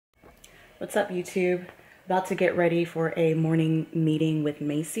What's up, YouTube? About to get ready for a morning meeting with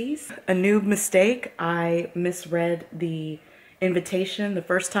Macy's. A new mistake, I misread the invitation the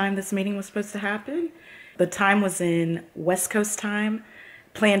first time this meeting was supposed to happen. The time was in West Coast time,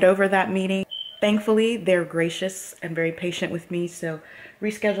 planned over that meeting. Thankfully, they're gracious and very patient with me, so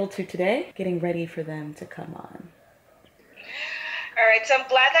rescheduled to today, getting ready for them to come on. All right, so I'm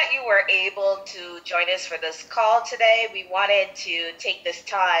glad that you were able to join us for this call today. We wanted to take this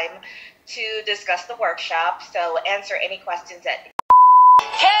time to discuss the workshop, so answer any questions that.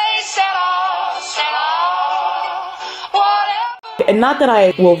 Hey, And not that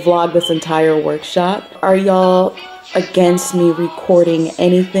I will vlog this entire workshop. Are y'all against me recording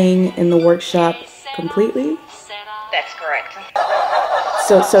anything in the workshop completely? That's correct.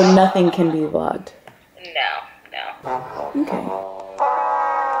 So nothing can be vlogged? No. Okay.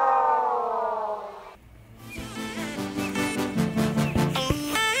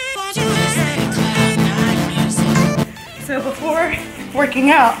 So before working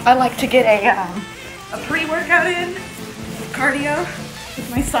out, I like to get a pre-workout in with cardio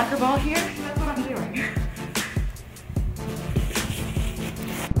with my soccer ball here. That's what I'm doing.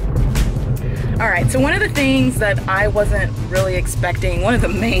 All right, so one of the things that I wasn't really expecting, one of the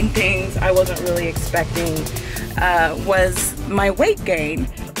main things I wasn't really expecting was my weight gain.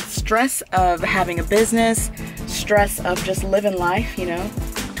 Stress of having a business, stress of just living life, you know,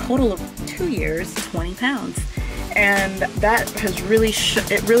 total of 2 years, 20 pounds. And that has really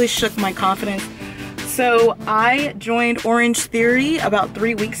shook my confidence. So I joined Orange Theory about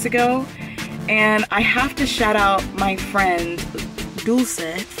 3 weeks ago, and I have to shout out my friend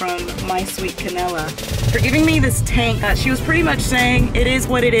Dulce from My Sweet Canela for giving me this tank. She was pretty much saying, it is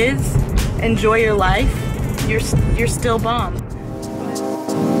what it is, enjoy your life, you're still bomb.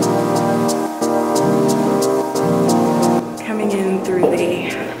 Coming in through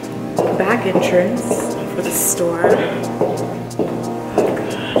the back entrance for the store. Oh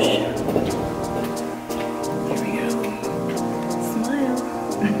gosh. Here we go. Smile.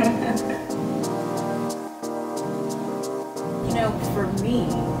 You know, for me,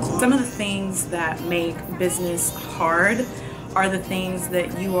 some of the things that make business hard are the things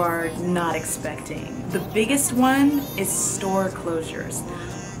that you are not expecting. The biggest one is store closures.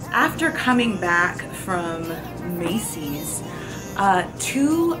 After coming back from Macy's,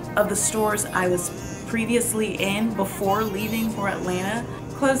 2 of the stores I was previously in before leaving for Atlanta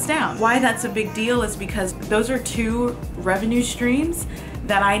closed down. Why that's a big deal is because those are 2 revenue streams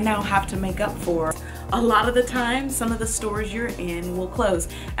that I now have to make up for. A lot of the time, some of the stores you're in will close.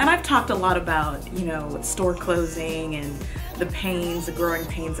 And I've talked a lot about, you know, store closing and the pains, the growing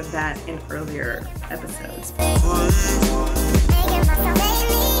pains of that in earlier episodes.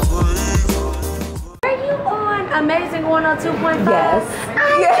 Amazing 102.5. Yes.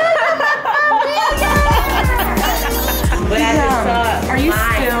 But I just saw Are you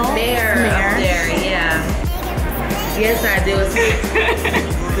still Mair up there? Yeah. Yes, I do. It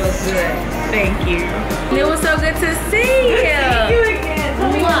feels good. Thank you. It was so good to see you. Thank you again.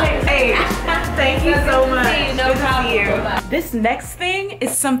 Hey, thank you so much. No problem. This next thing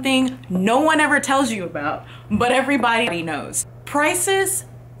is something no one ever tells you about, but everybody knows. Prices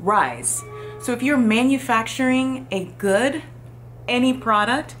rise. So if you're manufacturing a good, any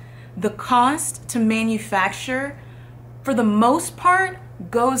product, the cost to manufacture, for the most part,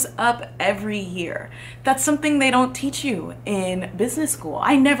 goes up every year. That's something they don't teach you in business school.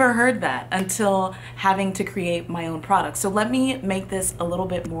 I never heard that until having to create my own product. So let me make this a little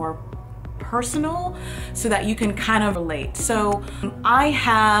bit more personal so that you can kind of relate. So I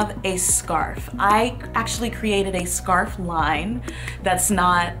have a scarf. I actually created a scarf line that's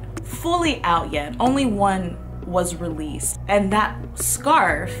not fully out yet. Only one was released. And that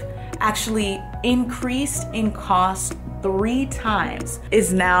scarf actually increased in cost 3 times,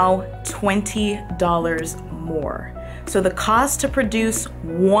 is now $20 more. So the cost to produce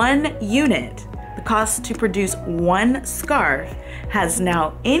 1 unit, the cost to produce 1 scarf has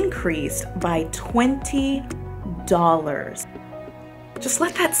now increased by $20. Just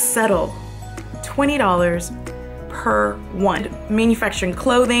let that settle. $20 per one. Manufacturing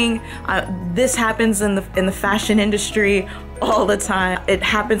clothing, this happens in the fashion industry all the time. It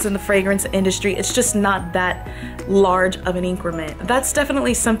happens in the fragrance industry. It's just not that large of an increment. That's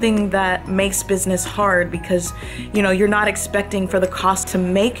definitely something that makes business hard because, you know, you're not expecting for the cost to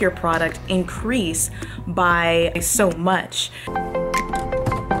make your product increase by so much.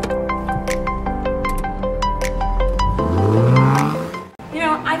 You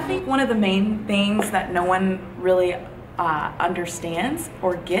know, I think one of the main things that no one really understands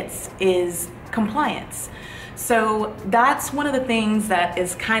or gets is compliance. So that's one of the things that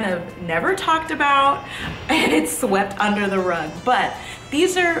is kind of never talked about, and it's swept under the rug. But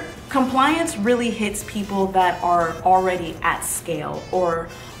these are, compliance really hits people that are already at scale or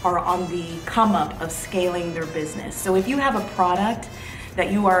are on the come up of scaling their business. So if you have a product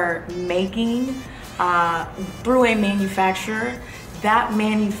that you are making through a manufacturer, that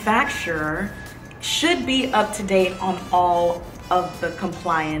manufacturer should be up to date on all of the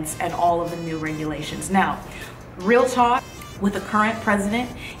compliance and all of the new regulations. Now, real talk, with the current president,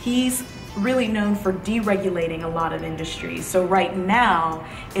 he's really known for deregulating a lot of industries. So right now,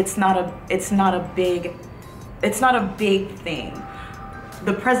 it's not a big thing.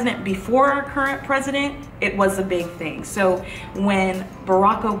 The president before our current president, it was a big thing. So when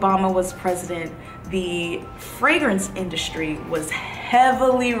Barack Obama was president, the fragrance industry was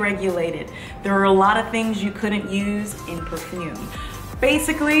heavily regulated. There were a lot of things you couldn't use in perfume.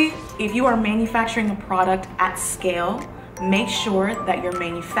 Basically, if you are manufacturing a product at scale, make sure that your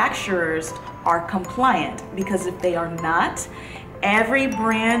manufacturers are compliant, because if they are not, every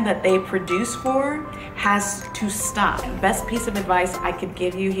brand that they produce for has to stop. Best piece of advice I could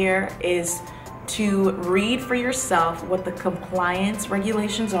give you here is to read for yourself what the compliance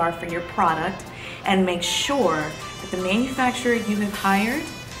regulations are for your product, and make sure that the manufacturer you have hired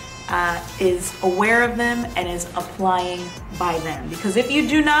is aware of them and is applying by them. Because if you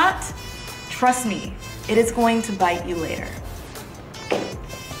do not, trust me, it is going to bite you later.